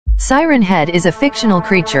Siren Head is a fictional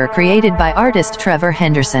creature created by artist Trevor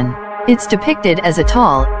Henderson. It's depicted as a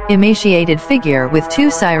tall, emaciated figure with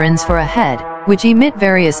two sirens for a head, which emit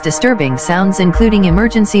various disturbing sounds including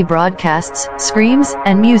emergency broadcasts, screams,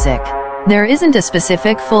 and music. There isn't a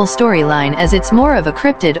specific full storyline as it's more of a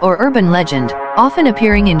cryptid or urban legend, often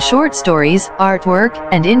appearing in short stories, artwork,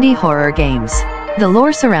 and indie horror games. The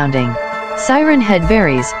lore surrounding Siren Head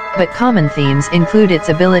varies, but common themes include its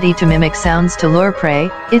ability to mimic sounds to lure prey,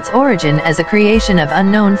 its origin as a creation of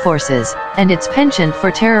unknown forces, and its penchant for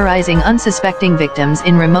terrorizing unsuspecting victims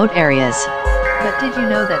in remote areas. But did you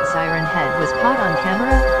know that Siren Head was caught on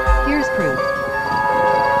camera? Here's proof.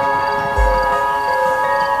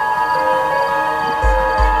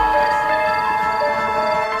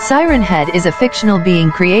 Siren Head is a fictional being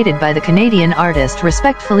created by the Canadian artist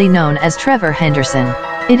respectfully known as Trevor Henderson.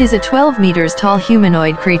 It is a 12 meters tall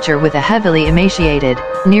humanoid creature with a heavily emaciated,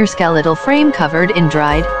 near-skeletal frame covered in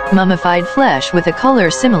dried, mummified flesh with a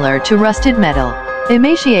color similar to rusted metal.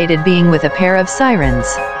 Emaciated being with a pair of sirens,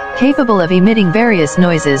 capable of emitting various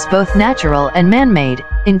noises both natural and man-made,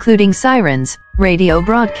 including sirens, radio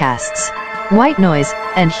broadcasts, white noise,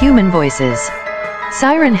 and human voices.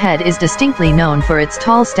 Siren Head is distinctly known for its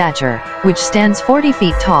tall stature, which stands 40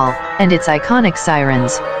 feet tall, and its iconic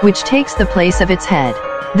sirens, which takes the place of its head.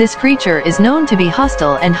 This creature is known to be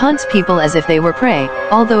hostile and hunts people as if they were prey,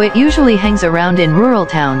 although it usually hangs around in rural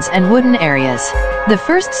towns and wooded areas. The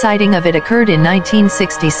first sighting of it occurred in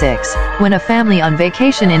 1966, when a family on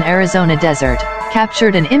vacation in Arizona desert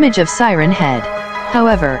captured an image of Siren Head.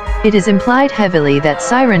 However, it is implied heavily that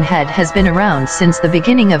Siren Head has been around since the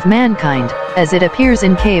beginning of mankind, as it appears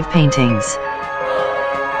in cave paintings.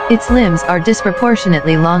 Its limbs are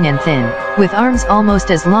disproportionately long and thin, with arms almost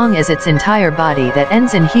as long as its entire body that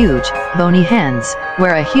ends in huge, bony hands.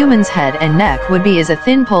 Where a human's head and neck would be is a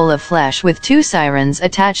thin pole of flesh with two sirens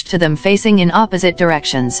attached to them facing in opposite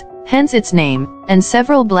directions, hence its name, and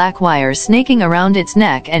several black wires snaking around its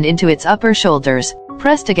neck and into its upper shoulders,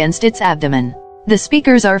 pressed against its abdomen. The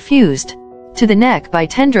speakers are fused to the neck by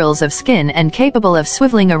tendrils of skin and capable of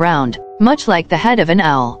swiveling around, much like the head of an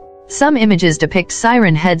owl. Some images depict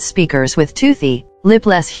Siren Head speakers with toothy,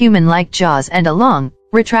 lipless human-like jaws and a long,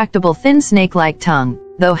 retractable thin snake-like tongue,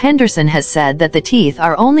 though Henderson has said that the teeth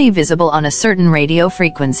are only visible on a certain radio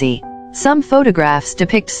frequency. Some photographs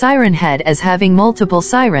depict Siren Head as having multiple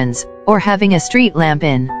sirens, or having a street lamp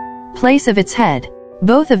in place of its head.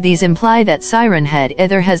 Both of these imply that Siren Head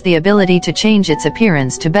either has the ability to change its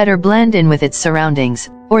appearance to better blend in with its surroundings,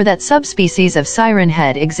 or that subspecies of Siren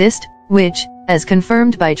Head exist, which, as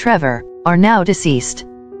confirmed by Trevor, are now deceased.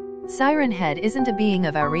 Siren Head isn't a being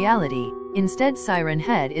of our reality. Instead, Siren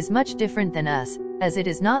Head is much different than us, as it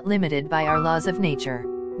is not limited by our laws of nature.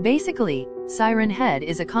 Basically, Siren Head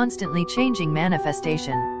is a constantly changing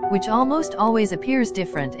manifestation, which almost always appears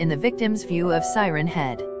different in the victim's view of Siren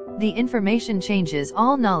Head. The information changes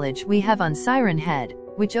all knowledge we have on Siren Head,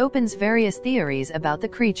 which opens various theories about the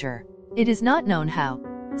creature. It is not known how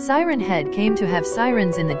Siren Head came to have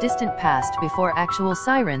sirens in the distant past before actual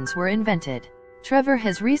sirens were invented. Trevor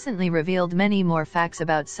has recently revealed many more facts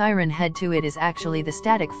about Siren Head too. It is actually the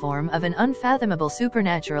static form of an unfathomable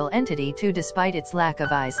supernatural entity too. Despite its lack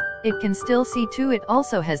of eyes, it can still see too. It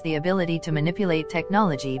also has the ability to manipulate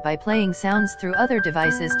technology by playing sounds through other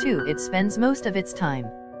devices too. It spends most of its time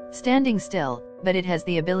standing still, but it has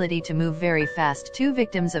the ability to move very fast. Two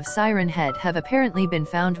victims of Siren Head have apparently been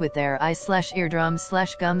found with their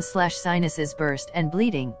eyes/eardrums/gums/sinuses burst and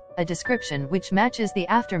bleeding, a description which matches the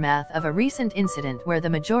aftermath of a recent incident where the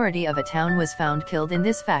majority of a town was found killed in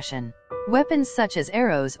this fashion. Weapons such as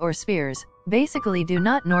arrows or spears basically do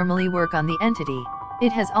not normally work on the entity.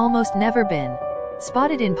 It has almost never been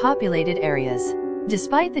spotted in populated areas.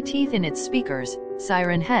 Despite the teeth in its speakers,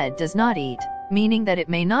 Siren Head does not eat, meaning that it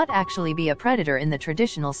may not actually be a predator in the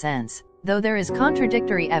traditional sense, though there is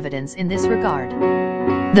contradictory evidence in this regard.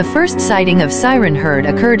 The first sighting of Siren Head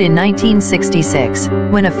occurred in 1966,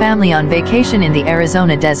 when a family on vacation in the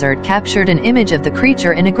Arizona desert captured an image of the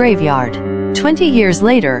creature in a graveyard. 20 years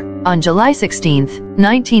later, on July 16,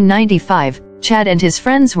 1995, Chad and his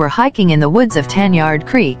friends were hiking in the woods of Tanyard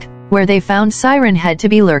Creek, where they found Siren Head to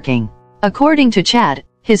be lurking. According to Chad,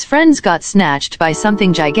 his friends got snatched by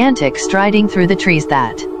something gigantic striding through the trees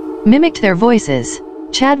that mimicked their voices.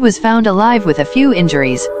 Chad was found alive with a few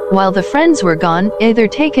injuries, while the friends were gone, either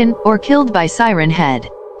taken or killed by Siren Head.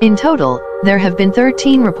 In total, there have been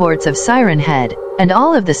 13 reports of Siren Head, and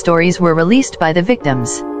all of the stories were released by the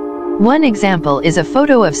victims. One example is a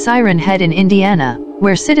photo of Siren Head in Indiana,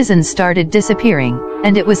 where citizens started disappearing,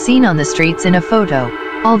 and it was seen on the streets in a photo.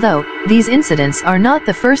 Although, these incidents are not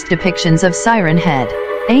the first depictions of Siren Head.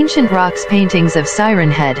 Ancient rocks paintings of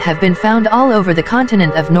Siren Head have been found all over the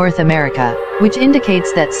continent of North America, which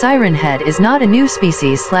indicates that Siren Head is not a new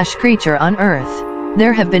species/creature on Earth.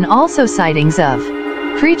 There have been also sightings of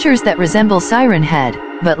creatures that resemble Siren Head,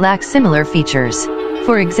 but lack similar features.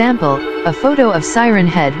 For example, a photo of Siren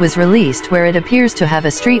Head was released where it appears to have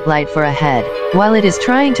a street light for a head, while it is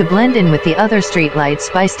trying to blend in with the other street lights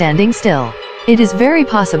by standing still. It is very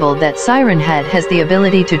possible that Siren Head has the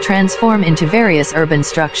ability to transform into various urban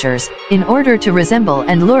structures, in order to resemble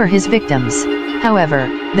and lure his victims. However,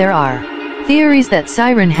 there are theories that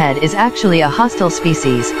Siren Head is actually a hostile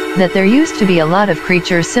species, that there used to be a lot of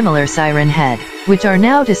creatures similar Siren Head, which are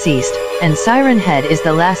now deceased, and Siren Head is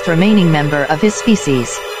the last remaining member of his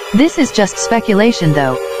species. This is just speculation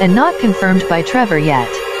though, and not confirmed by Trevor yet.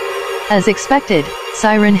 As expected,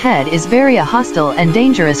 Siren Head is very a hostile and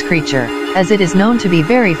dangerous creature, as it is known to be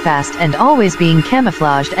very fast and always being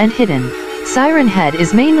camouflaged and hidden. Siren Head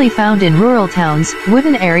is mainly found in rural towns,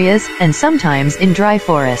 wooden areas, and sometimes in dry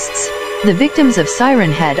forests. The victims of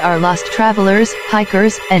Siren Head are lost travelers,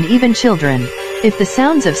 hikers, and even children. If the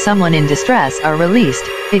sounds of someone in distress are released,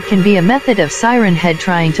 it can be a method of Siren Head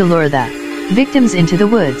trying to lure the victims into the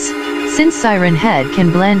woods. Since Siren Head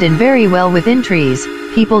can blend in very well within trees,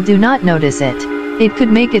 people do not notice it. It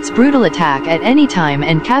could make its brutal attack at any time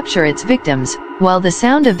and capture its victims, while the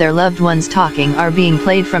sound of their loved ones talking are being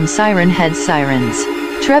played from Siren Head's sirens.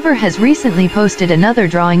 Trevor has recently posted another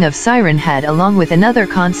drawing of Siren Head along with another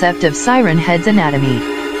concept of Siren Head's anatomy.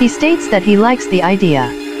 He states that he likes the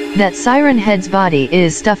idea that Siren Head's body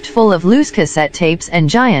is stuffed full of loose cassette tapes and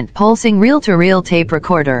giant pulsing reel-to-reel tape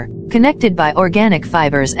recorder, connected by organic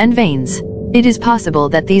fibers and veins. It is possible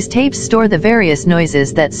that these tapes store the various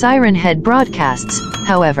noises that Siren Head broadcasts,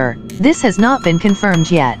 however, this has not been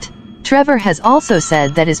confirmed yet. Trevor has also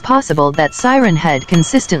said that it is possible that Siren Head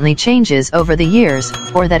consistently changes over the years,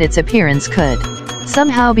 or that its appearance could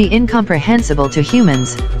somehow be incomprehensible to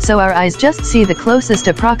humans, so our eyes just see the closest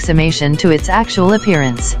approximation to its actual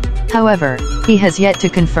appearance. However, he has yet to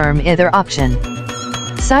confirm either option.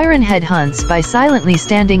 Siren Head hunts by silently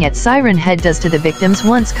standing at Siren Head does to the victims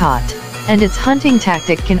once caught. And its hunting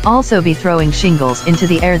tactic can also be throwing shingles into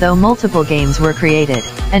the air, though multiple games were created,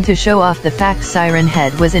 and to show off the fact Siren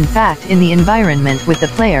Head was in fact in the environment with the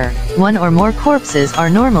player, one or more corpses are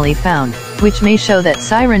normally found, which may show that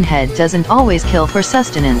Siren Head doesn't always kill for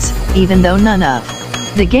sustenance, even though none of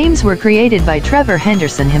the games were created by Trevor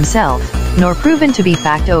Henderson himself, nor proven to be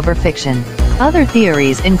fact over fiction. Other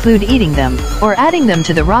theories include eating them, or adding them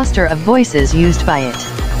to the roster of voices used by it.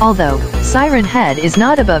 Although, Siren Head is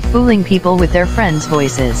not above fooling people with their friends'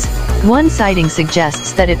 voices. One sighting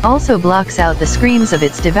suggests that it also blocks out the screams of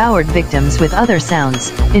its devoured victims with other sounds,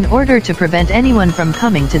 in order to prevent anyone from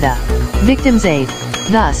coming to the victim's aid.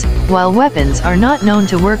 Thus, while weapons are not known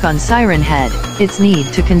to work on Siren Head, its need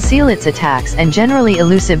to conceal its attacks and generally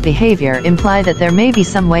elusive behavior imply that there may be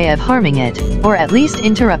some way of harming it, or at least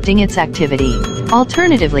interrupting its activity.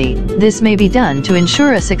 Alternatively, this may be done to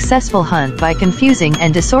ensure a successful hunt by confusing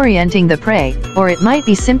and disorienting the prey, or it might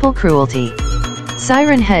be simple cruelty.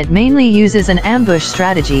 Siren Head mainly uses an ambush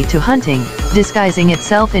strategy to hunting, disguising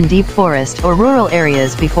itself in deep forest or rural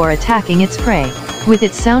areas before attacking its prey. With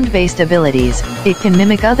its sound-based abilities, it can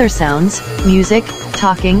mimic other sounds, music,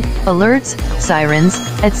 talking, alerts, sirens,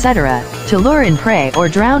 etc., to lure in prey or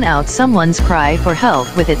drown out someone's cry for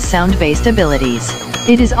help with its sound-based abilities.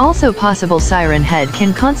 It is also possible Siren Head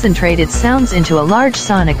can concentrate its sounds into a large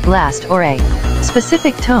sonic blast or a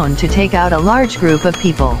specific tone to take out a large group of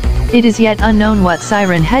people. It is yet unknown what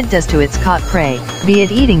Siren Head does to its caught prey, be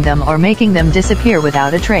it eating them or making them disappear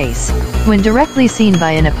without a trace. When directly seen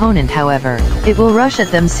by an opponent, however, it will rush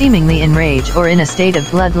at them seemingly in rage or in a state of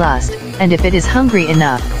bloodlust, and if it is hungry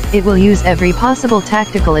enough, it will use every possible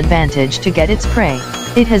tactical advantage to get its prey.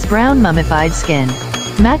 It has brown mummified skin,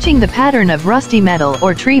 matching the pattern of rusty metal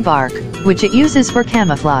or tree bark, which it uses for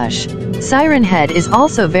camouflage. Siren Head is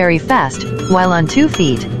also very fast, while on 2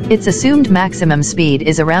 feet, its assumed maximum speed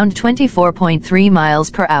is around 24.3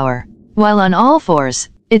 miles per hour. While on all fours,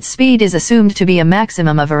 its speed is assumed to be a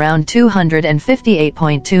maximum of around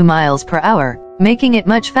 258.2 miles per hour, making it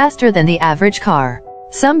much faster than the average car.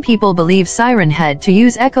 Some people believe Siren Head to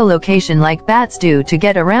use echolocation like bats do to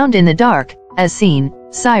get around in the dark. As seen,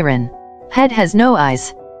 Siren Head has no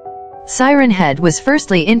eyes. Siren Head was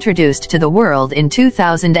firstly introduced to the world in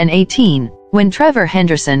 2018, when Trevor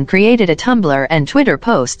Henderson created a Tumblr and Twitter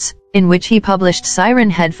posts, in which he published Siren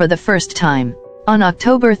Head for the first time. On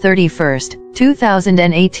October 31,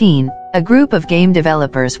 2018, a group of game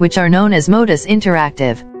developers which are known as Modus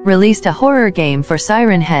Interactive, released a horror game for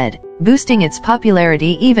Siren Head, boosting its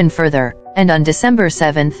popularity even further. and on December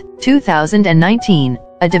 7, 2019,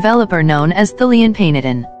 a developer known as Thalian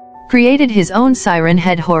Painadon created his own Siren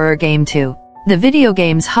Head horror game too. The video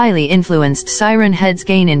games highly influenced Siren Head's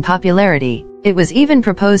gain in popularity. It was even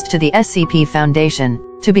proposed to the SCP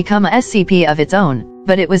Foundation to become a SCP of its own,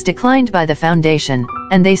 but it was declined by the Foundation,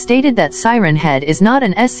 and they stated that Siren Head is not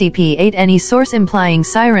an SCP-8. Any source implying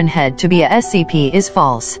Siren Head to be a SCP is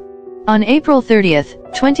false. On April 30,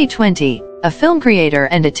 2020, a film creator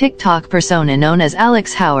and a TikTok persona known as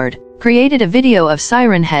Alex Howard created a video of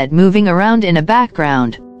Siren Head moving around in a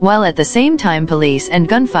background, while at the same time police and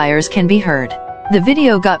gunfires can be heard. The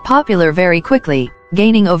video got popular very quickly,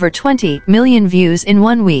 gaining over 20 million views in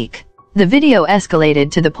 1 week. The video escalated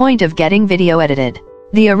to the point of getting video edited.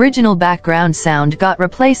 The original background sound got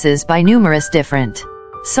replaces by numerous different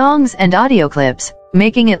songs and audio clips,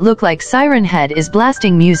 making it look like Siren Head is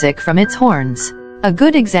blasting music from its horns. A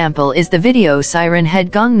good example is the video Siren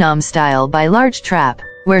Head Gangnam Style by Large Trap,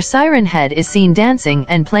 where Siren Head is seen dancing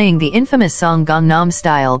and playing the infamous song Gangnam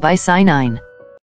Style by Psy9.